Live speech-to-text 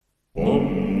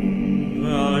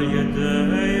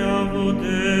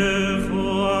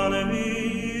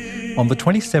On the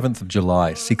 27th of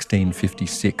July,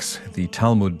 1656, the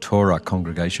Talmud Torah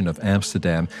congregation of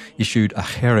Amsterdam issued a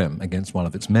cherem against one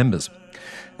of its members.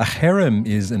 A cherem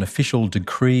is an official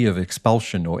decree of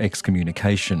expulsion or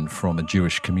excommunication from a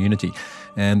Jewish community,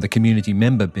 and the community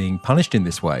member being punished in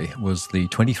this way was the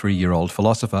 23-year-old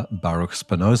philosopher Baruch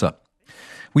Spinoza.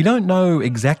 We don't know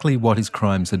exactly what his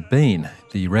crimes had been.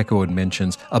 The record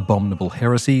mentions abominable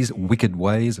heresies, wicked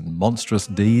ways and monstrous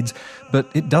deeds, but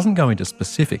it doesn't go into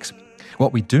specifics.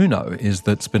 What we do know is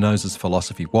that Spinoza's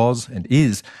philosophy was and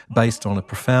is based on a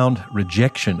profound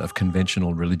rejection of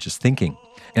conventional religious thinking,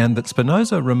 and that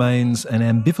Spinoza remains an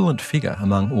ambivalent figure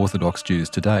among Orthodox Jews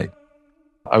today.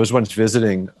 I was once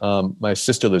visiting, my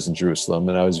sister lives in Jerusalem,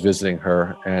 and I was visiting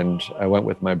her, and I went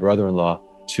with my brother-in-law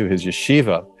to his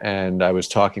yeshiva, and I was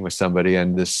talking with somebody,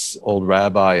 and this old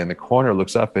rabbi in the corner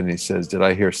looks up and he says, "Did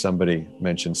I hear somebody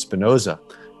mention Spinoza?"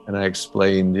 And I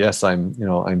explained, "Yes,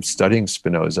 I'm studying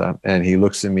Spinoza." And he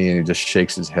looks at me and he just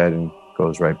shakes his head and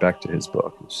goes right back to his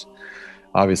book. He's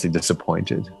obviously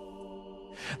disappointed.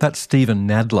 That's Stephen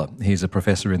Nadler. He's a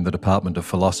professor in the Department of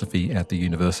Philosophy at the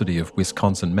University of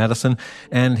Wisconsin-Madison,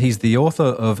 and he's the author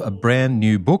of a brand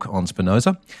new book on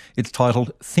Spinoza. It's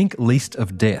titled Think Least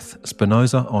of Death,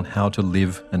 Spinoza on How to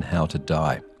Live and How to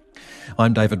Die.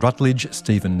 I'm David Rutledge.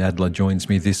 Stephen Nadler joins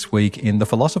me this week in the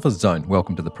Philosopher's Zone.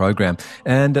 Welcome to the program.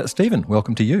 And Stephen,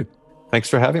 welcome to you. Thanks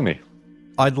for having me.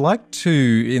 I'd like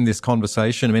to, in this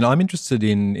conversation, I'm interested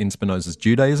in Spinoza's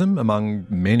Judaism, among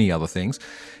many other things,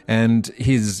 and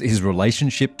his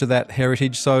relationship to that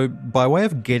heritage. So by way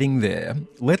of getting there,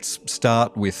 let's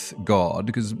start with God,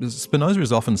 because Spinoza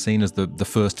is often seen as the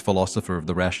first philosopher of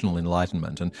the rational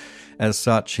Enlightenment, and as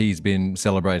such, he's been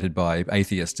celebrated by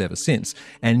atheists ever since.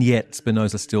 And yet,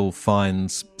 Spinoza still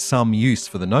finds some use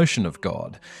for the notion of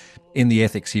God. In the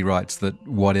Ethics, he writes that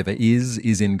whatever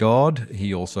is in God.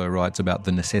 He also writes about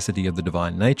the necessity of the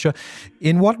divine nature.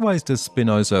 In what ways does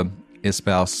Spinoza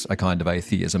espouse a kind of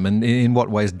atheism, and in what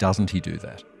ways doesn't he do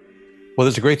that? Well,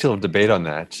 there's a great deal of debate on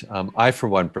that. I, for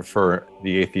one, prefer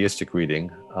the atheistic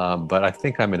reading, but I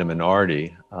think I'm in a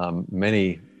minority.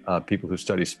 Many people who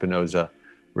study Spinoza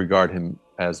regard him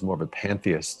as more of a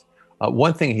pantheist.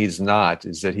 One thing he's not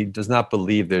is that he does not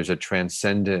believe there's a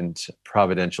transcendent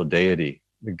providential deity,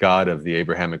 the God of the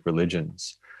Abrahamic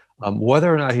religions.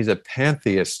 Whether or not he's a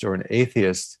pantheist or an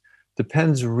atheist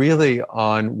depends really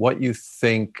on what you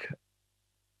think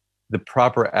the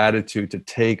proper attitude to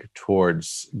take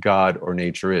towards God or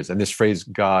nature is. And this phrase,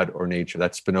 God or nature,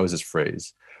 that's Spinoza's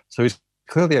phrase. So he's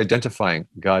clearly identifying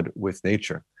God with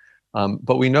nature.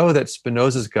 But we know that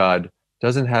Spinoza's God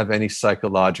doesn't have any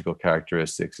psychological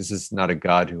characteristics. This is not a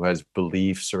God who has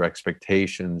beliefs or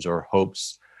expectations or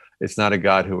hopes. It's not a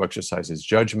God who exercises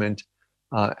judgment.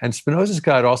 And Spinoza's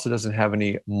God also doesn't have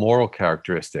any moral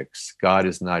characteristics. God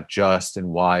is not just and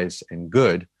wise and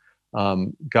good.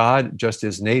 God just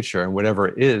is nature, and whatever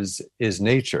is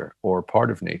nature or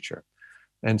part of nature.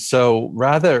 And so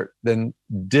rather than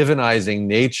divinizing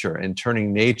nature and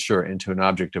turning nature into an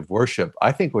object of worship,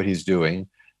 I think what he's doing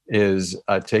is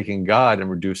taking God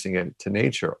and reducing it to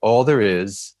nature. All there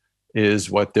is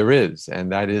what there is,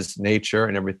 and that is nature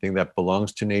and everything that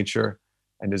belongs to nature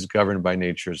and is governed by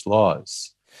nature's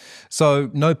laws. So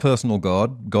no personal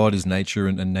God. God is nature,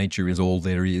 and nature is all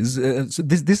there is. So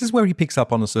this is where he picks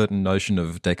up on a certain notion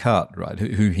of Descartes, right,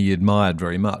 who he admired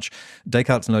very much.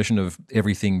 Descartes' notion of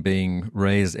everything being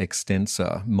res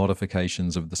extensa,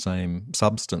 modifications of the same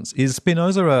substance. Is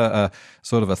Spinoza a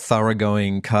sort of a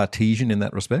thoroughgoing Cartesian in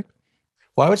that respect?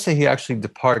 Well, I would say he actually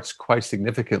departs quite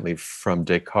significantly from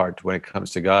Descartes when it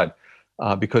comes to God,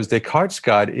 because Descartes'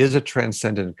 God is a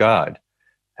transcendent God.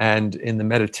 And in the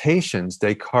Meditations,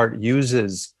 Descartes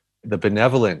uses the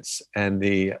benevolence and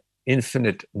the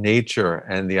infinite nature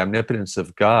and the omnipotence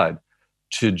of God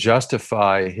to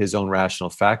justify his own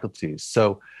rational faculties.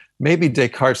 So maybe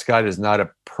Descartes' God is not a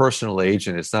personal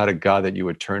agent. It's not a God that you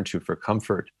would turn to for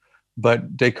comfort.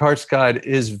 But Descartes' God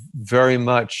is very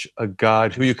much a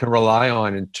God who you can rely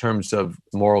on in terms of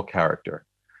moral character.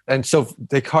 And so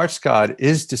Descartes' God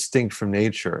is distinct from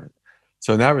nature.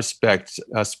 So in that respect,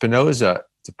 Spinoza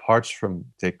departs from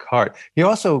Descartes. He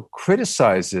also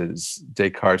criticizes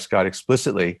Descartes' God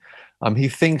explicitly. He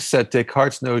thinks that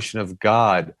Descartes' notion of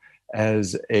God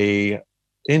as a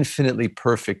infinitely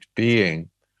perfect being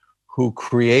who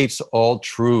creates all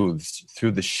truths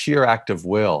through the sheer act of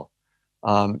will.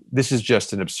 This is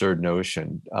just an absurd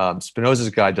notion.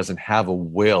 Spinoza's God doesn't have a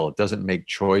will. It doesn't make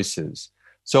choices.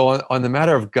 So on the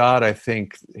matter of God, I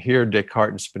think here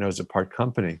Descartes and Spinoza part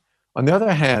company. On the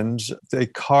other hand,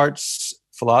 Descartes'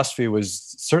 philosophy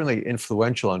was certainly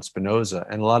influential on Spinoza,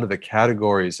 and a lot of the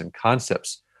categories and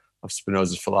concepts of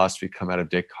Spinoza's philosophy come out of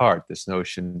Descartes, this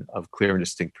notion of clear and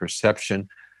distinct perception,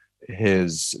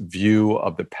 his view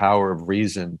of the power of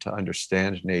reason to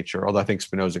understand nature, although I think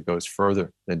Spinoza goes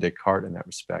further than Descartes in that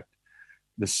respect.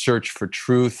 The search for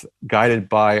truth guided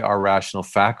by our rational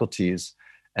faculties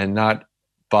and not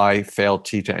by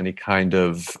fealty to any kind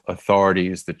of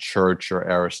authorities, the church or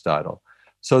Aristotle.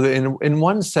 So in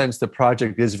one sense, the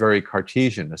project is very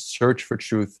Cartesian, a search for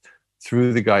truth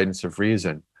through the guidance of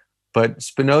reason. But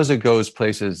Spinoza goes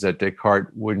places that Descartes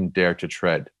wouldn't dare to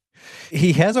tread.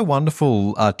 He has a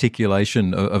wonderful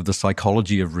articulation of the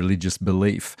psychology of religious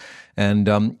belief.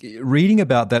 And reading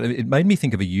about that, it made me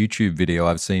think of a YouTube video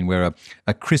I've seen where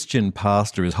a Christian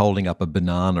pastor is holding up a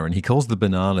banana, and he calls the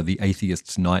banana the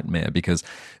atheist's nightmare because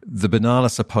the banana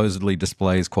supposedly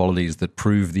displays qualities that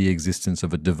prove the existence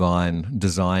of a divine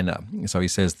designer. So he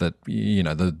says that,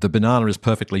 the banana is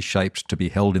perfectly shaped to be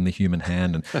held in the human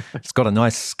hand, and it's got a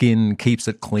nice skin, keeps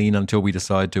it clean until we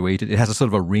decide to eat it. It has a sort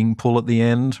of a ring pull at the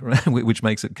end, which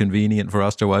makes it convenient for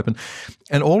us to open.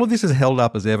 And all of this is held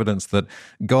up as evidence that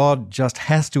God just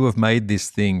has to have made this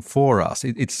thing for us.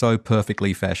 It's so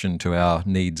perfectly fashioned to our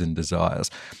needs and desires.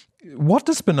 What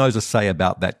does Spinoza say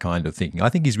about that kind of thinking? I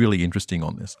think he's really interesting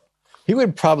on this. He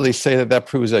would probably say that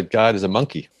proves that God is a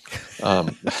monkey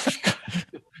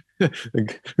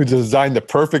who designed the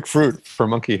perfect fruit for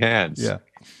monkey hands. Yeah.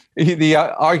 The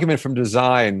argument from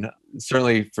design,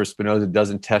 certainly for Spinoza,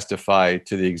 doesn't testify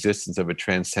to the existence of a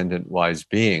transcendent wise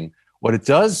being. What it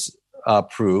does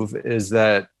prove is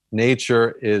that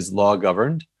nature is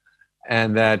law-governed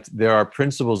and that there are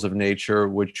principles of nature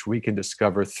which we can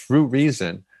discover through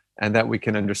reason and that we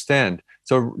can understand.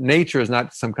 So nature is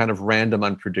not some kind of random,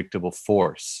 unpredictable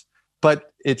force.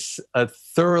 But it's a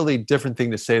thoroughly different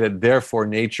thing to say that therefore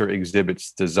nature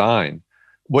exhibits design.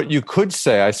 What you could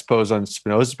say, I suppose, on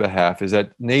Spinoza's behalf is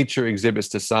that nature exhibits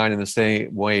design in the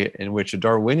same way in which a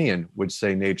Darwinian would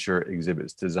say nature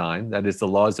exhibits design. That is, the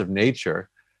laws of nature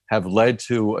have led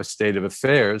to a state of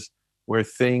affairs where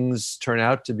things turn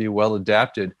out to be well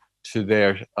adapted to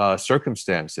their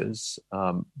circumstances.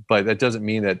 But that doesn't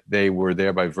mean that they were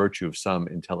there by virtue of some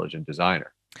intelligent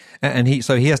designer. And he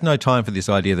has no time for this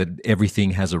idea that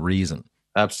everything has a reason.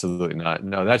 Absolutely not.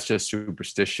 No, that's just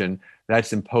superstition.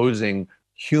 That's imposing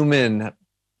human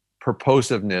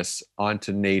purposiveness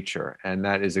onto nature, and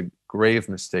that is a grave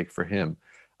mistake for him.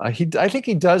 I think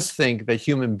he does think that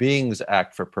human beings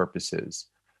act for purposes,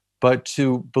 but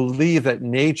to believe that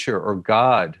nature or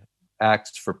God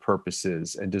acts for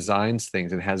purposes and designs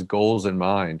things and has goals in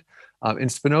mind. In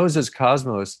Spinoza's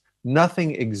cosmos,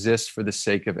 nothing exists for the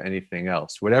sake of anything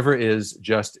else. Whatever is,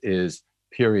 just is,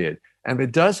 period. And if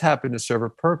it does happen to serve a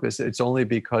purpose, it's only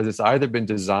because it's either been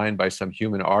designed by some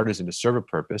human artisan to serve a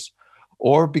purpose,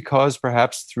 or because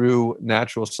perhaps through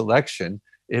natural selection,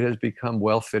 it has become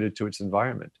well fitted to its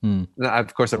environment. Now,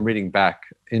 of course, I'm reading back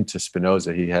into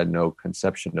Spinoza. He had no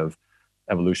conception of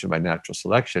evolution by natural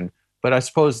selection, but I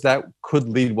suppose that could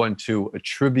lead one to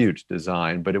attribute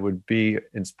design, but it would be,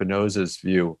 in Spinoza's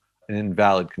view, an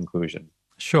invalid conclusion.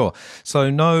 Sure. So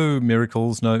no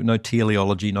miracles, no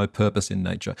teleology, no purpose in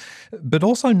nature, but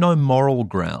also no moral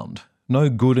ground, no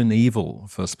good and evil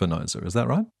for Spinoza. Is that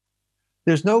right?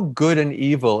 There's no good and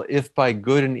evil if by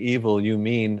good and evil you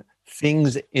mean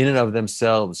things in and of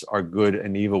themselves are good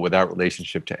and evil without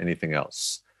relationship to anything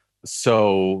else.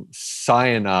 So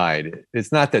cyanide,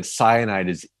 it's not that cyanide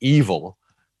is evil,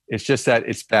 it's just that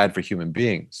it's bad for human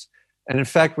beings. And in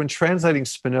fact, when translating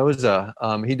Spinoza,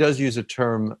 he does use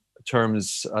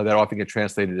terms that often get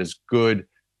translated as good,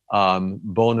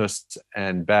 bonus,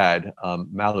 and bad,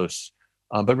 malus.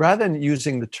 But rather than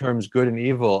using the terms good and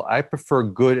evil, I prefer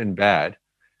good and bad,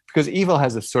 because evil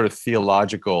has a sort of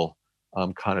theological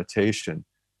connotation.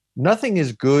 Nothing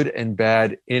is good and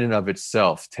bad in and of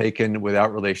itself, taken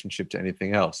without relationship to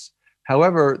anything else.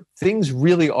 However, things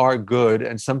really are good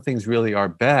and some things really are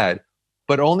bad,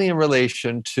 but only in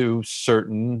relation to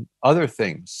certain other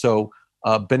things. So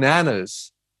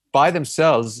bananas, by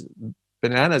themselves,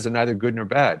 bananas are neither good nor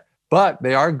bad, but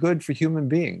they are good for human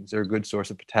beings. They're a good source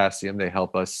of potassium. They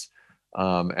help us,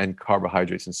 and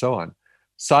carbohydrates and so on.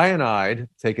 Cyanide,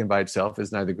 taken by itself,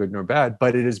 is neither good nor bad,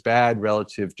 but it is bad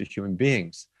relative to human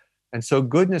beings. And so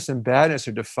goodness and badness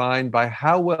are defined by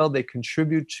how well they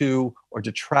contribute to or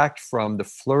detract from the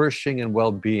flourishing and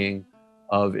well-being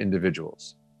of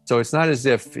individuals. So it's not as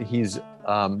if he's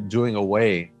doing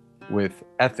away with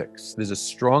ethics. There's a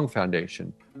strong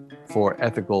foundation for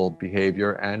ethical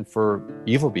behavior and for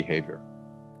evil behavior.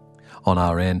 On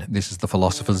RN, this is The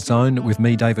Philosopher's Zone with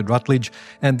me, David Rutledge,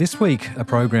 and this week a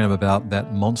program about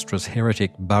that monstrous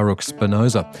heretic Baruch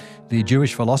Spinoza, the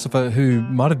Jewish philosopher who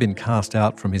might have been cast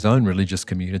out from his own religious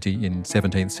community in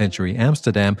 17th century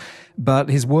Amsterdam, but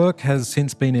his work has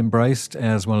since been embraced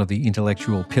as one of the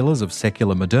intellectual pillars of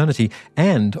secular modernity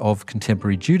and of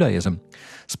contemporary Judaism.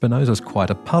 Spinoza's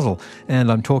quite a puzzle,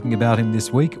 and I'm talking about him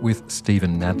this week with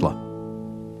Stephen Nadler.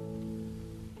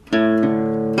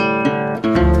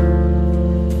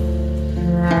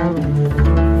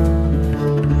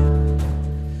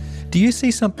 Do you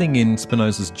see something in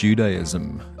Spinoza's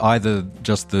Judaism, either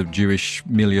just the Jewish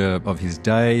milieu of his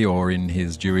day or in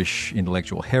his Jewish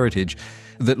intellectual heritage,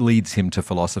 that leads him to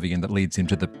philosophy and that leads him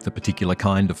to the particular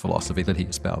kind of philosophy that he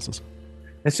espouses?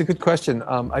 It's a good question.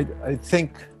 I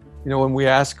think, when we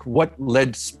ask what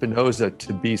led Spinoza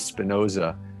to be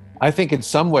Spinoza, I think in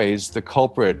some ways the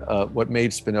culprit, what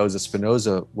made Spinoza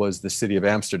Spinoza, was the city of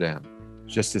Amsterdam.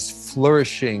 Just this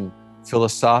flourishing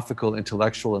philosophical,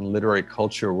 intellectual, and literary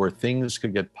culture where things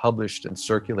could get published and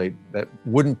circulate that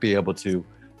wouldn't be able to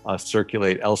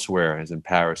circulate elsewhere, as in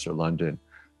Paris or London.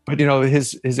 But,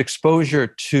 his exposure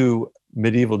to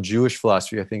medieval Jewish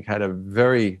philosophy, I think, had a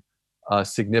very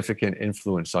significant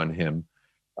influence on him.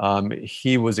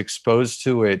 He was exposed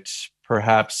to it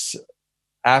perhaps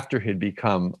after he'd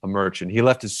become a merchant. He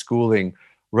left his schooling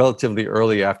relatively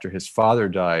early after his father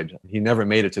died. He never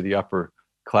made it to the upper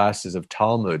classes of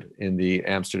Talmud in the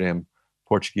Amsterdam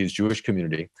Portuguese Jewish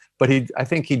community. But I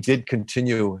think he did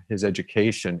continue his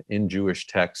education in Jewish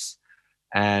texts,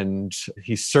 and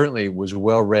he certainly was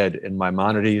well read in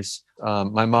Maimonides.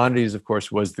 Maimonides, of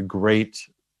course, was the great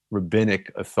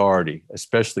rabbinic authority,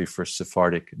 especially for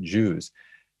Sephardic Jews.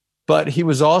 But he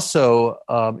was also,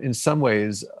 in some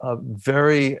ways, a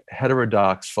very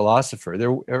heterodox philosopher.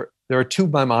 There are two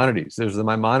Maimonides. There's the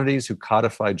Maimonides who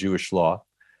codified Jewish law,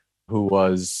 who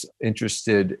was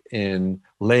interested in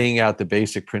laying out the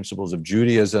basic principles of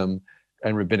Judaism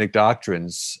and rabbinic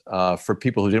doctrines for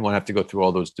people who didn't want to have to go through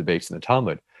all those debates in the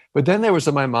Talmud. But then there was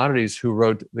the Maimonides who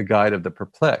wrote the Guide of the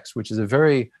Perplexed, which is a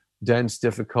very dense,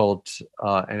 difficult,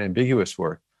 and ambiguous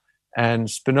work. And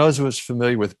Spinoza was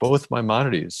familiar with both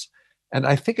Maimonides. And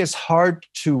I think it's hard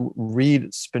to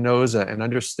read Spinoza and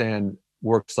understand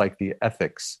works like the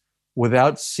Ethics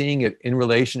without seeing it in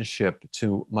relationship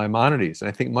to Maimonides. And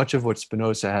I think much of what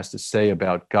Spinoza has to say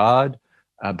about God,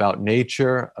 about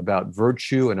nature, about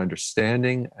virtue and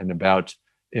understanding, and about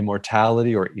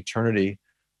immortality or eternity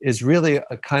is really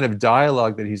a kind of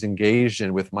dialogue that he's engaged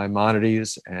in with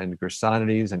Maimonides and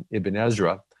Gersonides and Ibn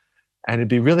Ezra. And it'd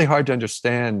be really hard to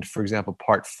understand, for example,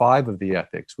 part 5 of the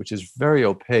Ethics, which is very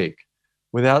opaque,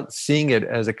 without seeing it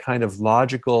as a kind of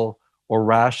logical or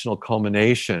rational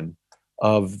culmination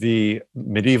of the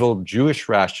medieval Jewish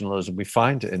rationalism we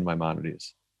find in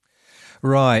Maimonides.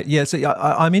 Right. Yeah. So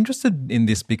I'm interested in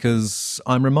this because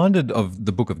I'm reminded of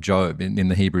the book of Job in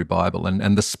the Hebrew Bible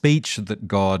and the speech that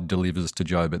God delivers to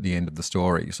Job at the end of the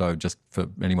story. So just for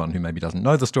anyone who maybe doesn't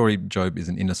know the story, Job is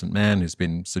an innocent man who's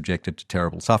been subjected to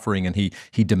terrible suffering, and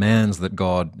he demands that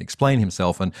God explain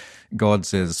himself. And God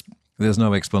says, "There's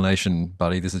no explanation,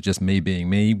 buddy. This is just me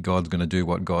being me. God's going to do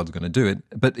what God's going to do."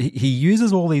 But he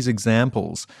uses all these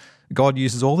examples. God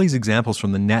uses all these examples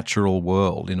from the natural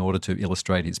world in order to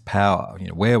illustrate his power.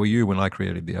 Where were you when I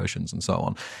created the oceans, and so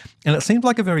on. And it seemed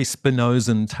like a very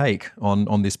Spinozan take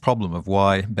on this problem of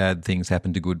why bad things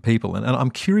happen to good people. And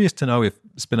I'm curious to know if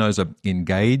Spinoza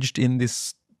engaged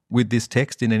with this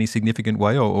text in any significant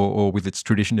way or with its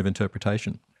tradition of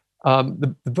interpretation.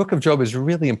 The book of Job is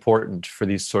really important for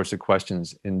these sorts of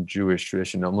questions in Jewish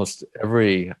tradition. Almost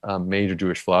every major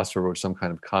Jewish philosopher wrote some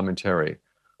kind of commentary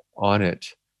on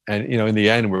it. And, in the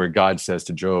end, where God says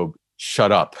to Job,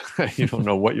 "Shut up. You don't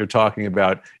know what you're talking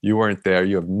about. You weren't there.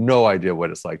 You have no idea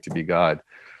what it's like to be God."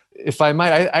 If I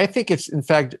might, I think it's, in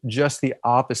fact, just the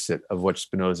opposite of what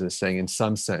Spinoza is saying in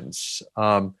some sense.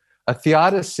 A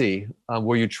theodicy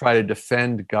where you try to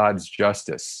defend God's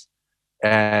justice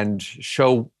and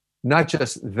show not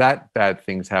just that bad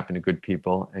things happen to good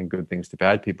people and good things to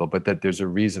bad people, but that there's a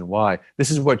reason why. This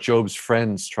is what Job's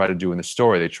friends try to do in the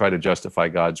story. They try to justify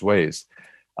God's ways.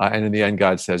 And in the end,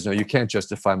 God says, "No, you can't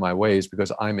justify my ways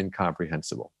because I'm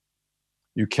incomprehensible.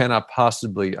 You cannot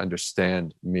possibly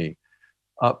understand me."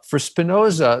 For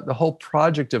Spinoza, the whole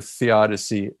project of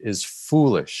theodicy is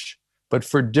foolish, but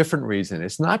for a different reason.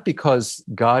 It's not because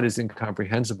God is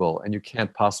incomprehensible and you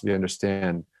can't possibly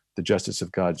understand the justice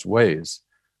of God's ways,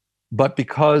 but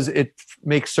because it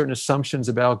makes certain assumptions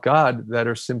about God that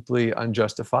are simply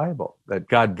unjustifiable, that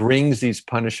God brings these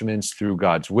punishments through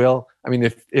God's will. I mean,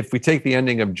 if we take the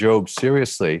ending of Job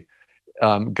seriously,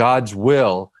 God's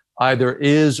will either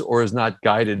is or is not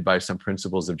guided by some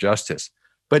principles of justice.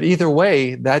 But either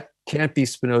way, that can't be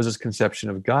Spinoza's conception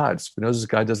of God. Spinoza's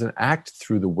God doesn't act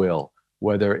through the will,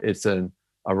 whether it's a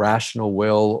rational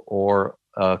will or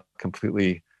a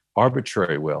completely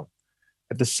arbitrary will.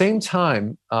 At the same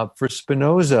time, for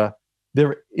Spinoza,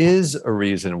 there is a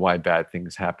reason why bad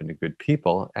things happen to good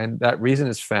people, and that reason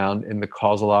is found in the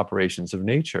causal operations of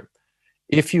nature.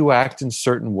 If you act in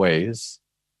certain ways,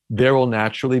 there will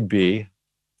naturally be,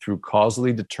 through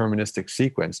causally deterministic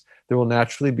sequence, there will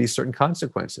naturally be certain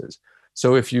consequences.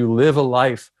 So if you live a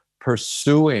life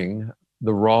pursuing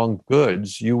the wrong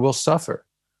goods, you will suffer.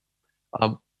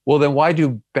 Well, then why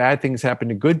do bad things happen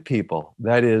to good people?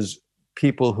 That is,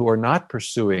 people who are not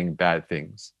pursuing bad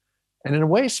things. And in a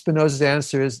way, Spinoza's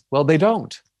answer is, well, they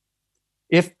don't.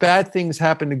 If bad things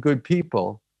happen to good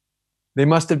people, they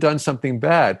must have done something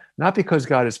bad, not because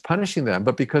God is punishing them,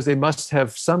 but because they must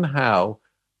have somehow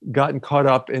gotten caught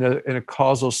up in a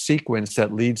causal sequence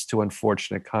that leads to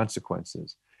unfortunate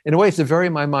consequences. In a way, it's a very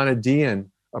Maimonidean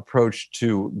approach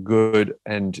to good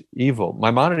and evil.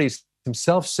 Maimonides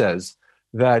himself says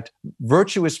that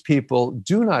virtuous people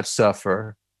do not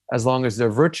suffer as long as they're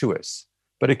virtuous.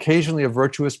 But occasionally a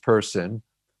virtuous person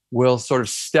will sort of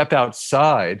step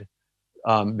outside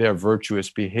their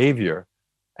virtuous behavior.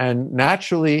 And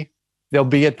naturally, they'll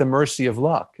be at the mercy of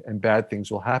luck and bad things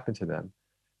will happen to them.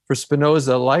 For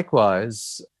Spinoza,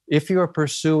 likewise, if you are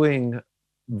pursuing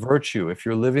virtue, if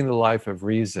you're living the life of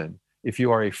reason, if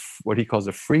you are what he calls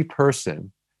a free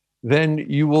person, then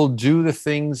you will do the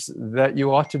things that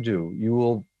you ought to do. You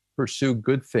will pursue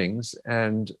good things,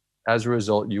 and as a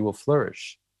result, you will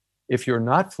flourish. If you're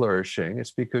not flourishing,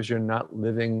 it's because you're not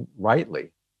living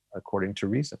rightly, according to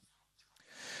reason.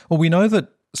 Well, we know that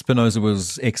Spinoza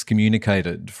was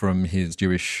excommunicated from his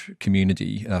Jewish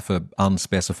community for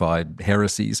unspecified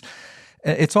heresies.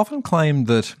 It's often claimed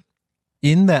that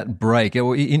in that break,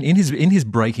 or in his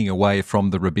breaking away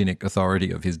from the rabbinic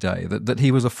authority of his day, that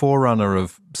he was a forerunner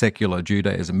of secular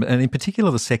Judaism, and in particular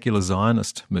the secular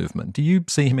Zionist movement. Do you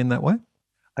see him in that way?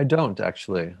 I don't,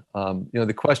 actually.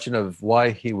 The question of why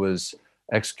he was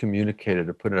excommunicated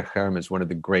or put in a cherem is one of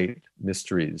the great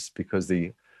mysteries, because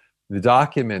the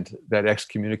document that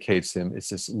excommunicates him is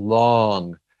this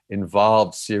long,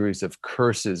 involved series of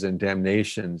curses and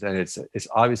damnations, and it's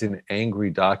obviously an angry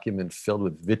document filled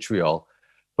with vitriol.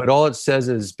 But all it says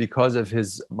is, because of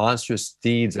his monstrous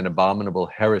deeds and abominable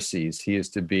heresies, he is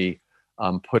to be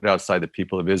put outside the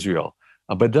people of Israel.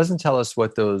 But it doesn't tell us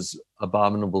what those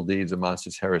abominable deeds and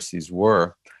monstrous heresies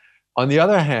were. On the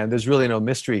other hand, there's really no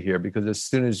mystery here, because as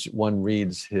soon as one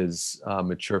reads his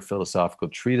mature philosophical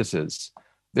treatises,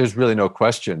 there's really no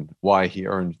question why he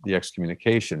earned the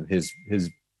excommunication. His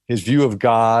view of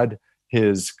God,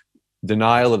 his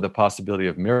denial of the possibility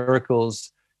of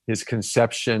miracles, his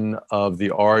conception of the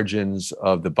origins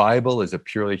of the Bible as a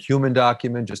purely human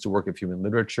document, just a work of human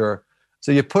literature.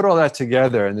 So you put all that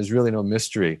together, and there's really no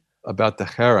mystery about the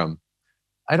cherem.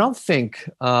 I don't think,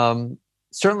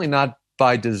 certainly not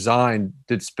by design,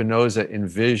 did Spinoza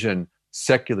envision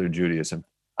secular Judaism.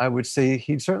 I would say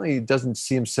he certainly doesn't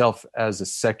see himself as a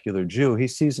secular Jew. He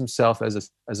sees himself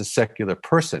as a secular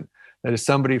person. That is,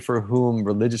 somebody for whom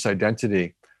religious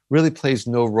identity really plays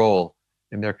no role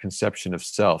in their conception of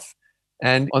self.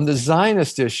 And on the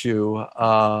Zionist issue,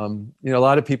 a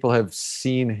lot of people have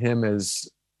seen him as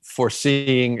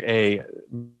foreseeing a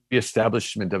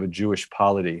reestablishment of a Jewish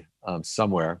polity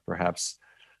somewhere, perhaps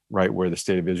right where the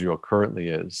state of Israel currently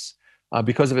is,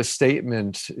 because of a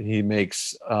statement he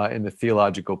makes in the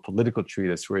Theological Political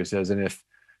Treatise, where he says, and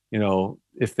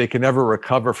if they can ever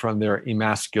recover from their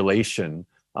emasculation,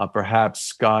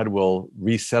 perhaps God will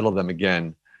resettle them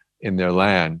again in their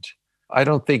land. I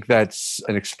don't think that's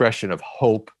an expression of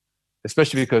hope,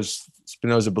 especially because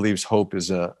Spinoza believes hope is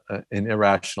an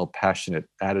irrational, passionate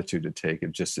attitude to take.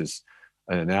 It just is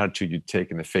an attitude you take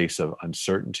in the face of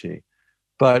uncertainty.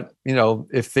 But,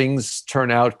 if things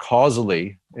turn out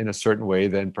causally in a certain way,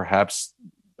 then perhaps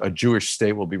a Jewish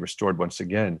state will be restored once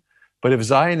again. But if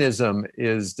Zionism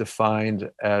is defined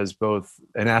as both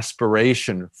an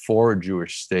aspiration for a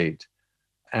Jewish state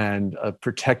and a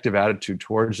protective attitude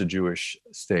towards a Jewish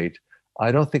state,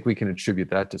 I don't think we can attribute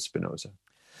that to Spinoza.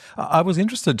 I was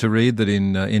interested to read that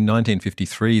in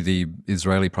 1953, the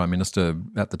Israeli Prime Minister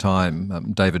at the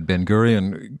time, David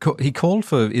Ben-Gurion, he called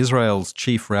for Israel's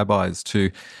chief rabbis to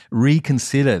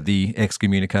reconsider the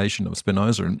excommunication of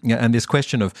Spinoza. And this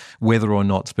question of whether or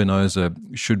not Spinoza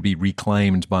should be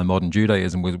reclaimed by modern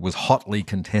Judaism was hotly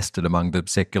contested among the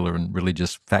secular and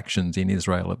religious factions in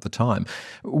Israel at the time.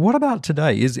 What about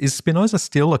today? Is Spinoza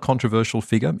still a controversial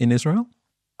figure in Israel?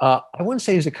 I wouldn't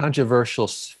say he's a controversial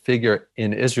figure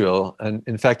in Israel. And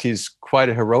in fact, he's quite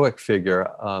a heroic figure.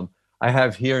 I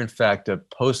have here, in fact, a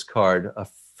postcard. A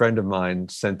friend of mine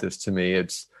sent this to me.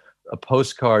 It's a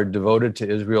postcard devoted to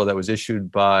Israel that was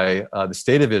issued by the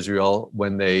state of Israel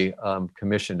when they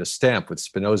commissioned a stamp with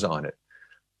Spinoza on it.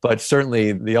 But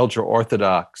certainly the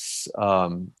ultra-Orthodox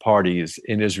parties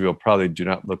in Israel probably do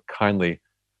not look kindly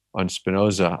on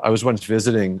Spinoza. I was once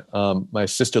visiting, my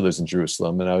sister lives in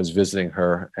Jerusalem, and I was visiting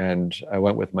her, and I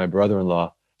went with my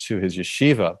brother-in-law to his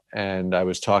yeshiva, and I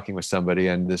was talking with somebody,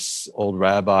 and this old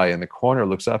rabbi in the corner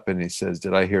looks up and he says,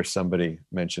 "Did I hear somebody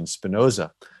mention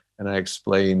Spinoza?" And I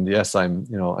explained, "Yes, I'm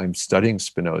studying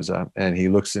Spinoza." And he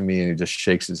looks at me and he just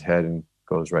shakes his head and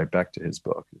goes right back to his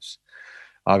book. He's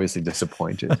obviously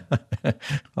disappointed.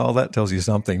 Oh, that tells you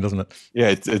something, doesn't it? Yeah,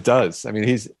 it does. I mean,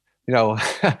 he's,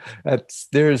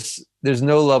 there's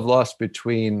no love lost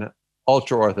between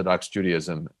ultra-Orthodox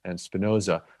Judaism and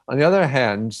Spinoza. On the other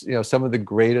hand, some of the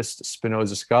greatest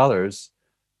Spinoza scholars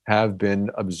have been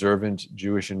observant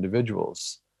Jewish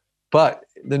individuals. But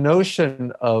the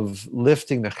notion of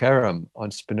lifting the cherem on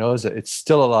Spinoza, it's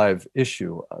still a live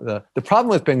issue. The problem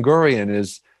with Ben-Gurion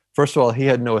is, first of all, he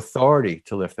had no authority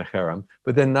to lift the cherem,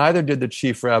 but then neither did the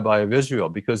chief rabbi of Israel,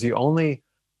 because the only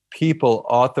people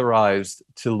authorized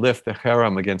to lift the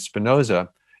cherem against Spinoza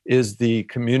is the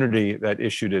community that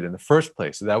issued it in the first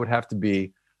place. So that would have to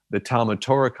be the Talmud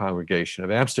Torah congregation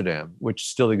of Amsterdam, which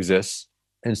still exists.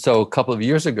 And so a couple of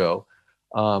years ago,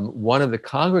 one of the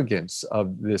congregants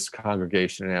of this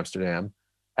congregation in Amsterdam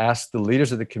asked the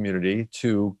leaders of the community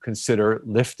to consider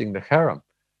lifting the cherem.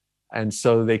 And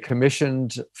so they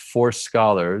commissioned 4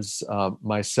 scholars,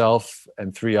 myself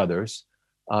and 3 others,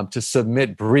 to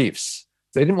submit briefs.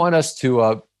 They didn't want us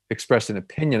to express an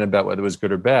opinion about whether it was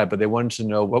good or bad, but they wanted to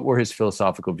know what were his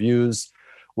philosophical views,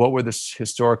 what were the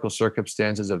historical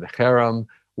circumstances of the cherem,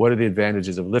 what are the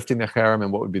advantages of lifting the cherem,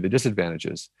 and what would be the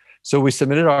disadvantages. So we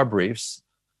submitted our briefs,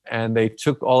 and they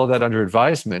took all of that under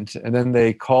advisement, and then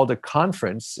they called a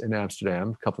conference in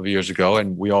Amsterdam a couple of years ago,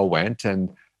 and we all went,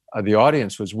 and the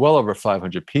audience was well over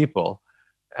 500 people,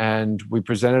 and we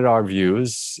presented our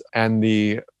views, and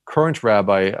the current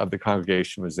rabbi of the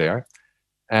congregation was there,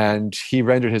 and he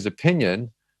rendered his opinion.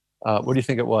 What do you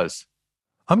think it was?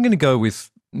 I'm going to go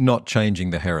with not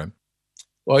changing the cherem.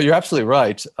 Well, you're absolutely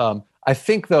right. I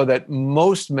think, though, that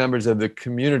most members of the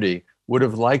community would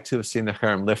have liked to have seen the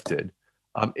cherem lifted,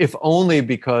 if only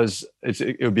because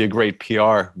it would be a great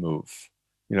PR move.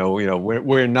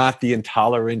 We're not the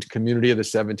intolerant community of the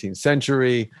 17th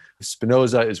century.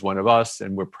 Spinoza is one of us,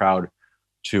 and we're proud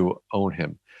to own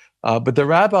him. But the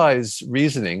rabbi's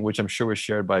reasoning, which I'm sure was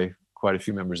shared by quite a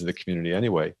few members of the community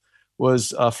anyway,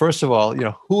 was, first of all,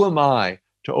 who am I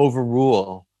to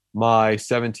overrule my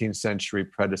 17th century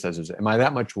predecessors? Am I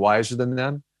that much wiser than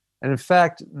them? And in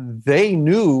fact, they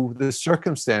knew the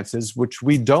circumstances which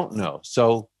we don't know.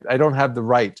 So I don't have the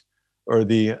right or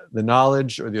the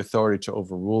knowledge or the authority to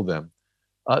overrule them.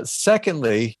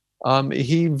 Secondly,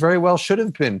 he very well should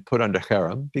have been put under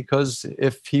cherem, because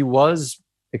if he was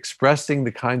expressing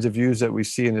the kinds of views that we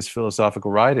see in his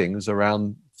philosophical writings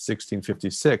around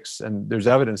 1656, and there's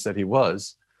evidence that he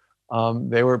was,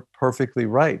 they were perfectly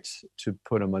right to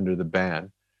put him under the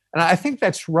ban. And I think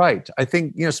that's right. I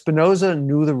think, Spinoza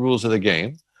knew the rules of the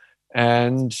game,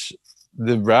 and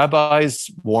the rabbis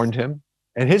warned him,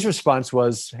 and his response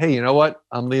was, "Hey, you know what?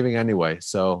 I'm leaving anyway."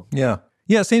 So yeah,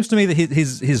 it seems to me that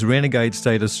his renegade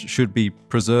status should be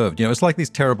preserved. It's like this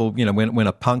terrible, when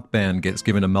a punk band gets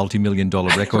given a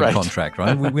multi-million-dollar record right. contract,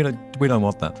 right? we don't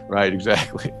want that. Right,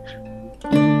 exactly.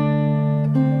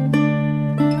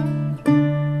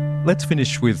 Let's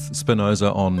finish with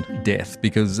Spinoza on death,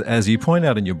 because as you point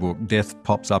out in your book, death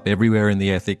pops up everywhere in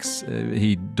the Ethics.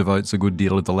 He devotes a good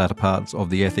deal of the latter parts of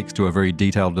the Ethics to a very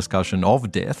detailed discussion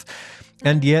of death.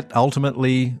 And yet,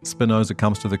 ultimately, Spinoza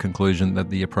comes to the conclusion that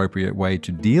the appropriate way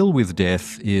to deal with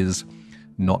death is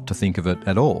not to think of it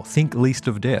at all. Think least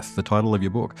of death, the title of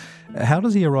your book. How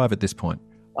does he arrive at this point?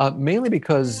 Mainly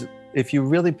because if you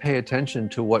really pay attention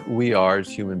to what we are as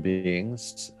human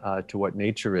beings, to what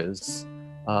nature is,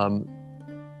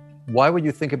 why would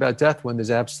you think about death when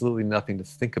there's absolutely nothing to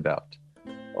think about?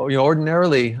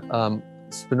 Ordinarily,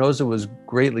 Spinoza was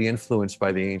greatly influenced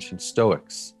by the ancient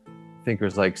Stoics,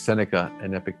 thinkers like Seneca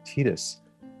and Epictetus.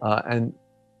 And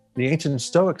the ancient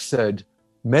Stoics said,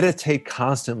 meditate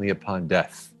constantly upon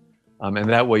death, and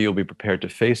that way you'll be prepared to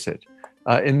face it.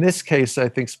 In this case, I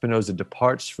think Spinoza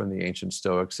departs from the ancient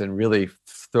Stoics and really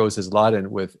throws his lot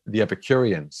in with the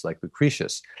Epicureans, like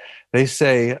Lucretius. They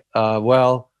say,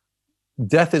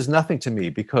 death is nothing to me,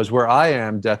 because where I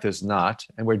am, death is not,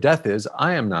 and where death is,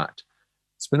 I am not.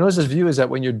 Spinoza's view is that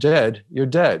when you're dead, you're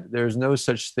dead. There's no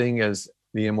such thing as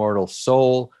the immortal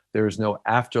soul. There is no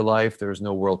afterlife. There is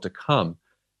no world to come.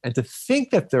 And to think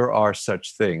that there are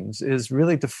such things is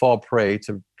really to fall prey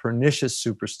to pernicious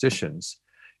superstitions.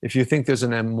 If you think there's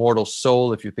an immortal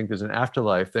soul, if you think there's an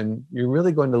afterlife, then you're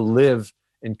really going to live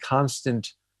in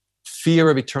constant fear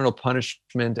of eternal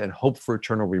punishment and hope for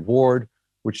eternal reward,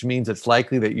 which means it's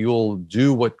likely that you'll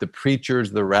do what the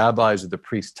preachers, the rabbis, or the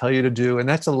priests tell you to do. And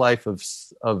that's a life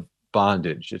of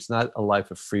bondage. It's not a life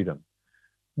of freedom.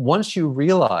 Once you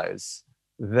realize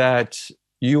that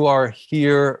you are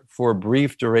here for a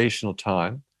brief durational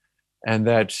time, and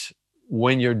that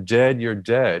when you're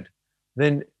dead,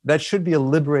 then that should be a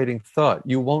liberating thought.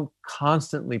 You won't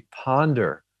constantly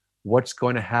ponder what's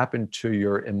going to happen to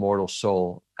your immortal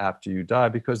soul after you die,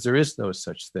 because there is no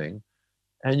such thing.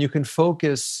 And you can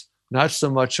focus not so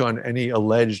much on any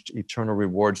alleged eternal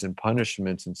rewards and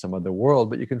punishments in some other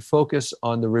world, but you can focus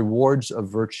on the rewards of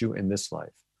virtue in this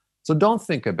life. So don't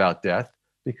think about death,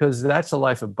 because that's a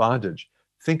life of bondage.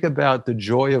 Think about the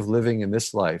joy of living in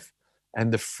this life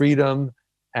and the freedom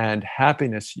and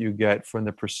happiness you get from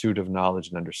the pursuit of knowledge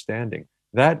and understanding.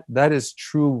 That is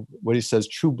true, what he says,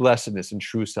 true blessedness and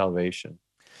true salvation.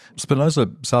 Spinoza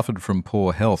suffered from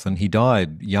poor health and he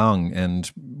died young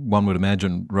and, one would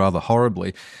imagine, rather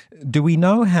horribly. Do we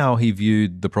know how he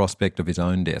viewed the prospect of his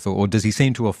own death, or does he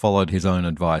seem to have followed his own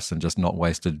advice and just not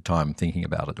wasted time thinking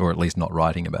about it, or at least not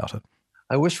writing about it?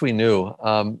 I wish we knew.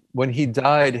 When he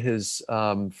died, his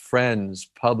friends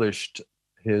published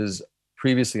his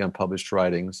previously unpublished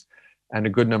writings and a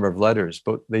good number of letters,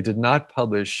 but they did not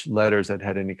publish letters that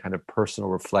had any kind of personal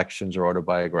reflections or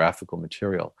autobiographical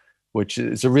material, which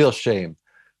is a real shame.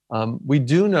 We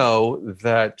do know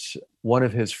that one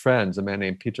of his friends, a man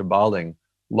named Peter Balling,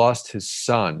 lost his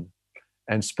son,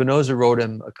 and Spinoza wrote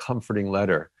him a comforting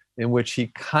letter in which he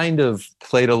kind of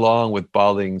played along with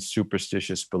Balling's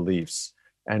superstitious beliefs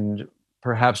and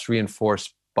perhaps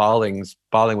reinforced Balling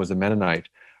was a Mennonite,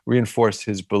 reinforced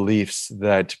his beliefs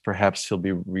that perhaps he'll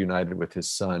be reunited with his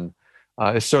son.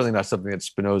 It's certainly not something that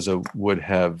Spinoza would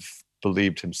have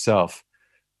believed himself.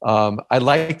 I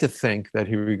like to think that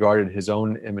he regarded his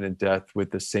own imminent death with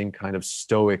the same kind of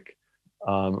stoic,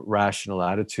 rational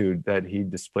attitude that he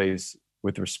displays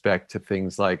with respect to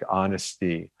things like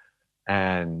honesty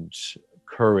and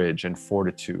courage and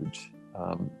fortitude.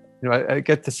 I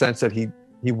get the sense that he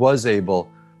was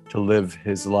able to live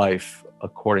his life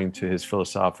according to his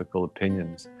philosophical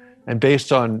opinions, and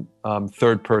based on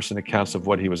third-person accounts of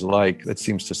what he was like, that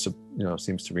seems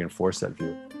to reinforce that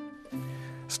view.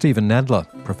 Stephen Nadler,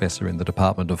 professor in the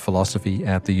Department of Philosophy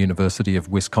at the University of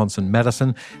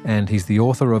Wisconsin-Madison, and he's the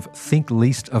author of Think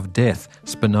Least of Death,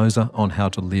 Spinoza on How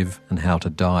to Live and How to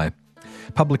Die.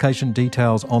 Publication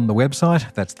details on the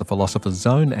website, that's The Philosopher's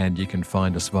Zone, and you can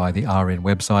find us via the RN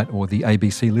website or the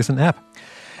ABC Listen app.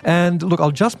 And look,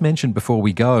 I'll just mention before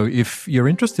we go, if you're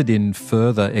interested in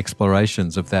further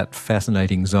explorations of that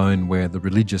fascinating zone where the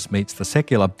religious meets the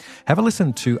secular, have a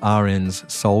listen to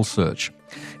RN's Soul Search.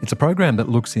 It's a program that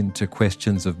looks into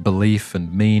questions of belief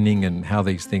and meaning and how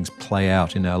these things play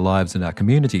out in our lives and our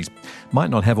communities. Might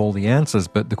not have all the answers,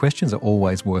 but the questions are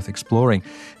always worth exploring.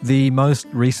 The most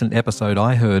recent episode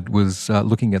I heard was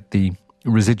looking at the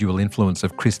residual influence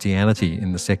of Christianity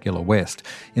in the secular West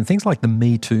in things like the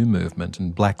Me Too movement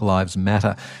and Black Lives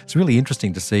Matter. It's really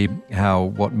interesting to see how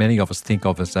what many of us think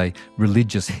of as a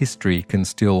religious history can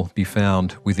still be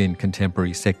found within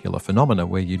contemporary secular phenomena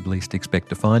where you'd least expect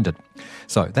to find it.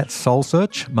 So that's Soul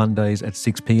Search, Mondays at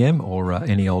 6 p.m. or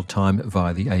any old time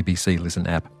via the ABC Listen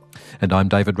app. And I'm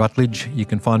David Rutledge. You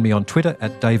can find me on Twitter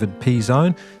at David P.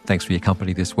 Zone. Thanks for your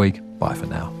company this week. Bye for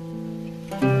now.